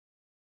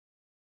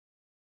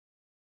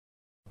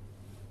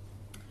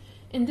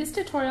In this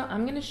tutorial,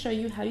 I'm going to show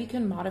you how you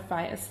can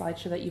modify a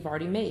slideshow that you've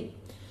already made.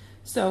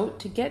 So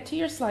to get to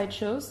your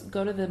slideshows,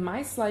 go to the My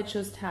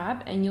Slideshows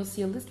tab and you'll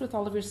see a list with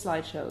all of your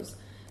slideshows.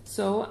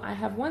 So I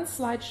have one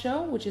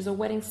slideshow, which is a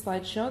wedding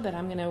slideshow that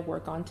I'm going to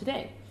work on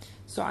today.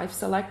 So I've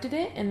selected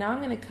it and now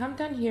I'm going to come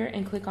down here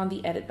and click on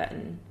the Edit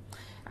button.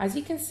 As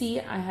you can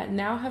see, I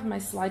now have my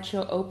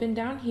slideshow open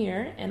down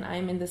here and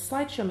I'm in the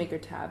Slideshow Maker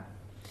tab.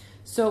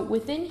 So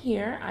within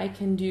here, I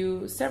can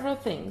do several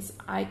things.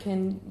 I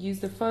can use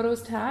the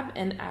Photos tab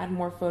and add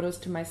more photos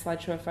to my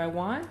slideshow if I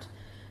want.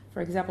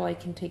 For example, I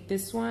can take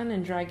this one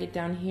and drag it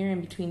down here in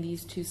between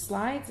these two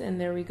slides,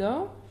 and there we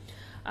go.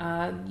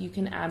 You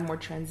can add more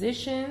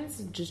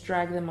transitions, just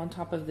drag them on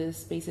top of the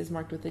spaces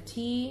marked with a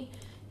T.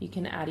 You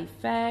can add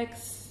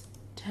effects,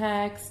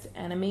 text,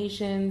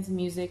 animations,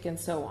 music, and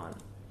so on.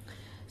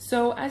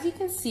 So as you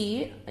can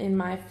see in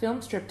my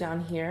film strip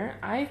down here,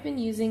 I've been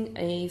using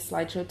a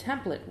slideshow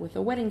template with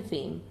a wedding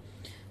theme.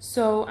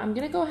 So I'm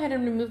going to go ahead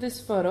and remove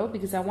this photo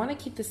because I want to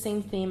keep the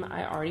same theme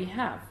I already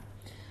have.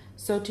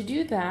 So to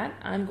do that,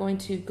 I'm going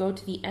to go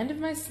to the end of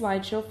my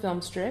slideshow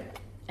film strip,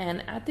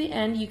 and at the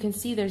end you can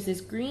see there's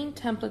this green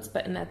templates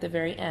button at the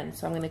very end.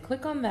 So I'm going to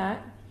click on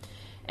that,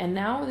 and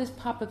now this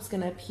pop-up is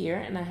going to appear,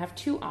 and I have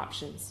two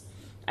options.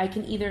 I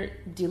can either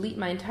delete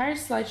my entire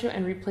slideshow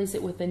and replace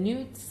it with a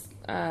new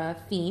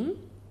theme,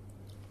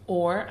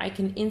 or I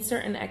can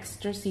insert an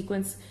extra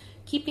sequence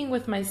keeping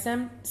with my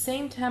same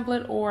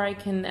template, or I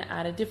can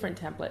add a different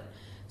template.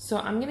 So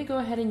I'm going to go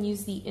ahead and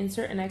use the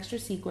insert an extra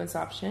sequence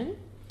option.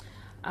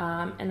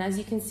 And as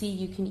you can see,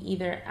 you can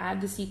either add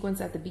the sequence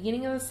at the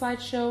beginning of the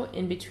slideshow,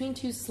 in between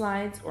two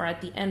slides, or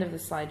at the end of the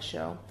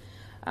slideshow.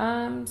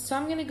 So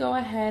I'm going to go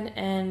ahead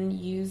and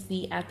use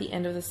the at the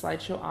end of the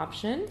slideshow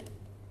option.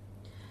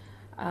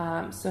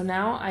 So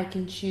now I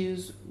can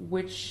choose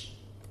which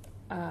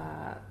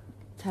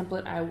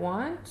template I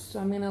want. So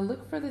I'm going to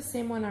look for the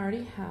same one I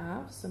already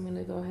have. So I'm going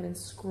to go ahead and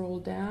scroll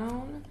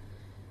down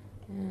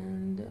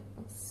and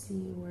let's see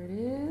where it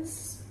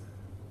is.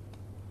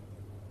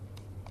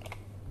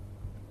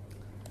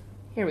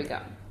 Here we go.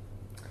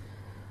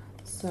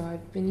 So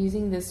I've been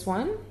using this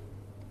one,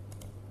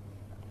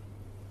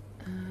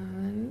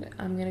 and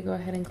I'm going to go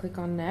ahead and click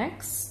on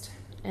next,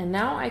 and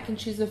now I can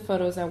choose the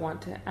photos I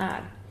want to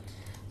add.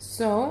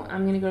 So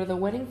I'm going to go to the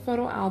wedding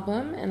photo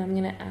album and I'm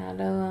going to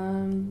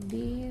add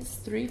these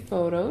 3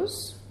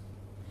 photos.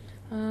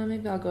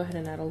 Maybe I'll go ahead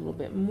and add a little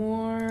bit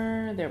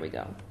more. There we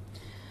go.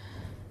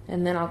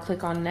 And then I'll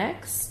click on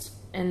next,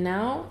 and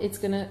now it's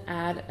going to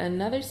add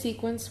another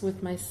sequence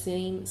with my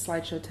same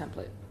slideshow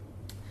template.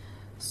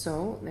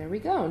 So there we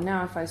go.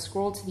 Now if I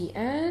scroll to the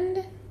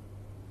end,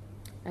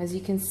 as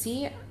you can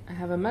see, I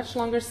have a much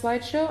longer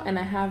slideshow and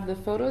I have the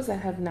photos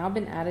that have now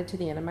been added to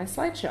the end of my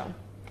slideshow.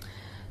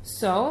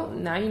 So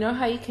now you know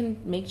how you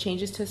can make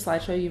changes to a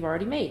slideshow you've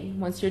already made.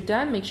 Once you're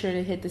done, make sure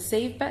to hit the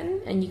save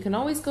button, and you can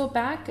always go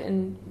back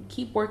and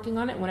keep working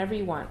on it whenever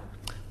you want.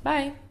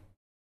 Bye!